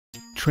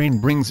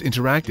Trane brings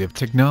interactive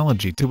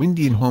technology to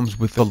Indian homes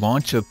with the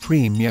launch of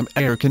premium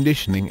air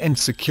conditioning and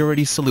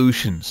security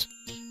solutions.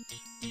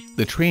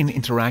 The Trane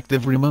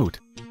Interactive Remote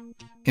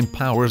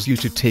empowers you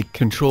to take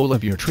control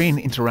of your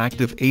Trane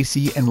Interactive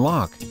AC and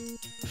lock.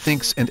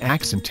 Thinks and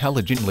acts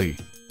intelligently.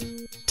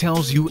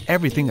 Tells you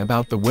everything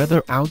about the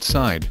weather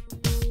outside.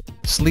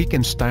 Sleek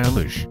and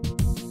stylish.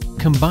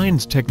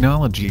 Combines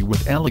technology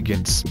with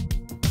elegance.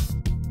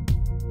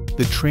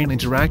 The Trane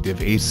Interactive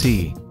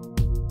AC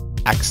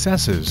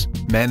accesses,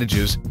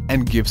 manages,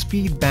 and gives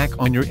feedback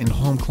on your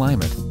in-home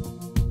climate.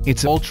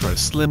 Its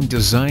ultra-slim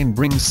design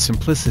brings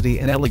simplicity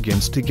and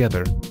elegance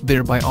together,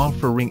 thereby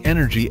offering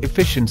energy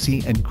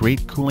efficiency and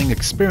great cooling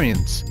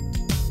experience.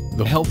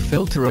 The health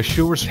filter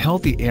assures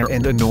healthy air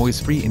and a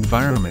noise-free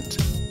environment.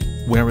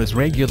 Whereas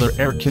regular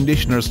air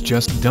conditioners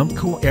just dump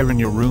cool air in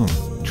your room,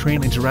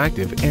 Trane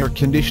Interactive Air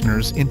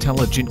Conditioner's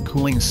intelligent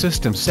cooling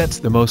system sets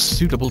the most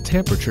suitable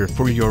temperature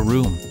for your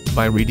room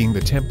by reading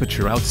the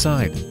temperature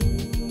outside.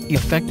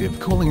 Effective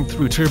cooling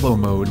through turbo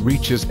mode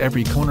reaches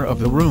every corner of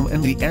the room,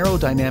 and the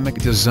aerodynamic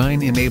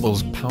design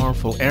enables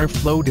powerful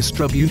airflow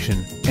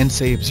distribution and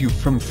saves you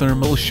from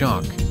thermal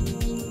shock.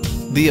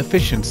 The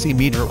efficiency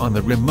meter on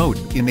the remote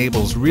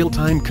enables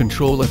real-time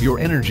control of your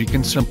energy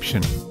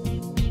consumption.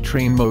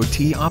 Trane Mode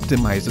T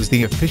optimizes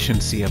the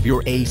efficiency of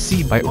your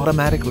AC by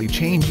automatically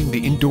changing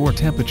the indoor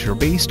temperature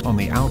based on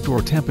the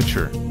outdoor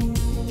temperature.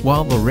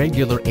 While the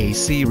regular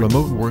AC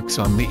remote works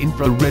on the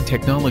infrared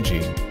technology,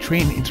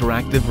 Trane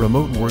Interactive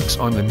Remote works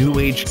on the new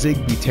age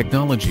Zigbee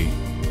technology.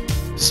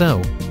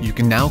 So, you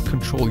can now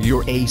control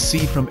your AC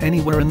from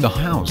anywhere in the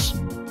house.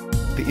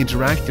 The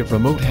interactive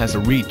remote has a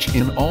reach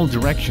in all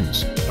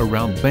directions,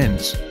 around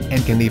bends,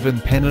 and can even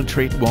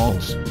penetrate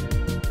walls.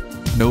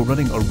 No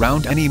running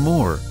around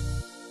anymore.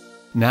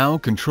 Now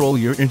control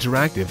your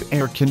interactive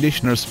air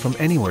conditioners from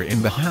anywhere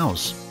in the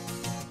house.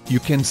 You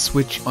can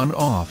switch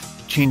on/off,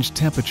 change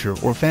temperature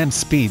or fan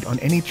speed on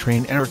any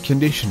Trane air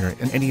conditioner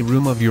in any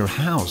room of your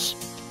house.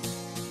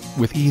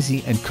 With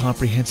easy and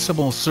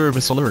comprehensible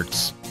service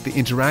alerts, the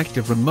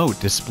interactive remote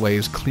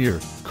displays clear,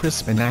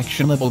 crisp and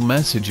actionable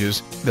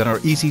messages that are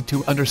easy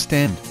to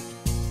understand.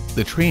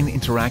 The Trane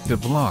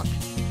Interactive Lock,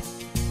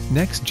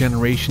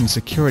 next-generation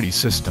security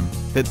system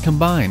that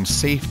combines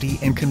safety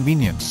and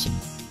convenience.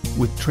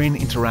 With Trane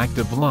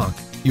Interactive Lock,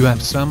 you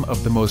have some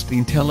of the most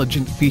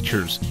intelligent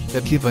features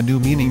that give a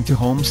new meaning to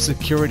home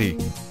security.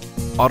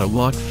 Auto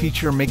lock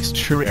feature makes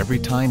sure every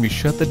time you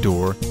shut the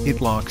door, it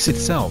locks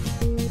itself.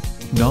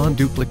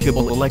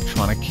 Non-duplicable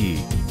electronic key.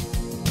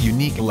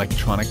 Unique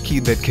electronic key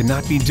that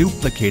cannot be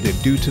duplicated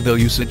due to the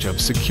usage of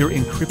secure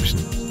encryption.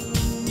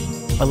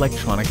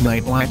 Electronic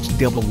night latch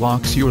double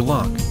locks your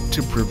lock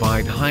to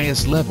provide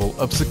highest level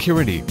of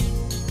security.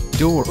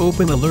 Door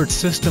open alert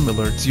system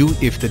alerts you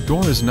if the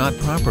door is not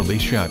properly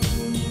shut.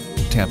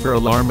 Tamper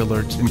alarm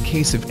alerts in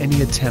case of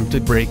any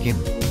attempted break-in.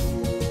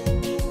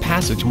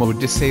 Passage mode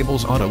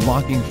disables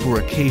auto-locking for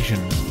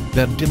occasions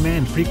that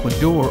demand frequent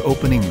door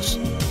openings.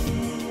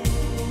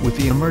 With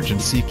the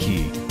emergency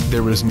key,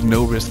 there is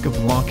no risk of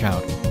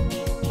lockout.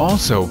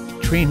 Also,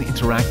 Trane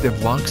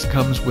Interactive Locks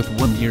comes with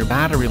 1-year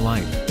battery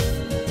life.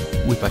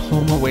 With a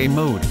home away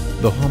mode,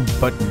 the home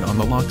button on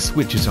the lock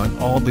switches on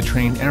all the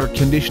Trane air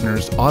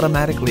conditioners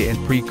automatically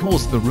and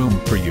pre-cools the room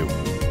for you.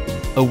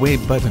 Away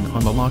button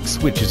on the lock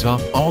switches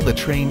off all the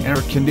Trane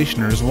air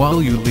conditioners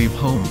while you leave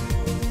home.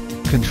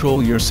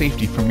 Control your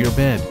safety from your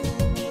bed.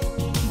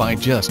 By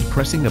just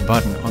pressing a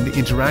button on the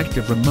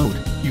interactive remote,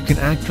 you can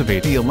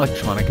activate the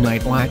electronic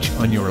night latch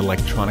on your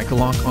electronic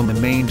lock on the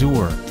main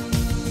door.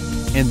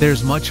 And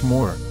there's much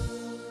more.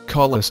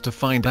 Call us to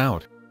find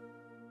out.